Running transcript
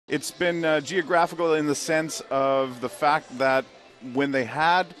It's been geographical in the sense of the fact that when they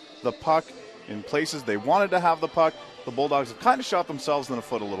had the puck in places they wanted to have the puck, the Bulldogs have kind of shot themselves in the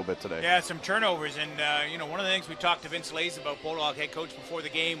foot a little bit today. Yeah, some turnovers. And, one of the things we talked to Vince Lays about, Bulldog head coach, before the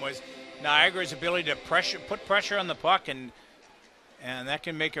game was Niagara's ability to put pressure on the puck, and that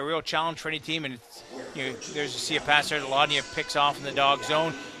can make a real challenge for any team. And see a pass there that Lodnia picks off in the dog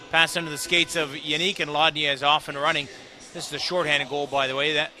zone. Pass under the skates of Yannick, and Lodnia is off and running. This is a shorthanded goal, by the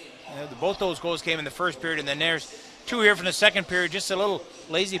way. Both those goals came in the first period, and then there's two here from the second period. Just a little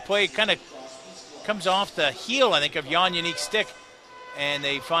lazy play, kind of comes off the heel, I think, of Jan Yannick's stick, and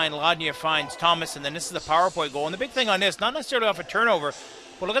Lodnia finds Thomas, and then this is the power play goal. And the big thing on this, not necessarily off a turnover,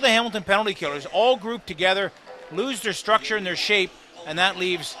 but look at the Hamilton penalty killers, all grouped together, lose their structure and their shape, and that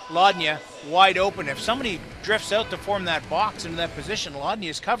leaves Lodnia wide open. If somebody drifts out to form that box into that position, Lodnia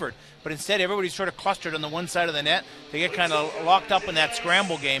is covered. But instead, everybody's sort of clustered on the one side of the net. They get kind of locked up in that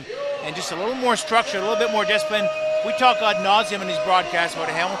scramble game. And just a little more structure, a little bit more discipline. We talk ad nauseum in these broadcasts about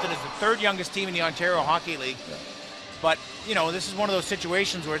Hamilton is the third youngest team in the Ontario Hockey League. But, this is one of those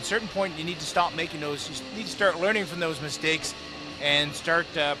situations where at a certain point you need to stop making those. You need to start learning from those mistakes and start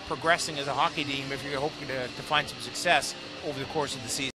progressing as a hockey team if you're hoping to find some success over the course of the season.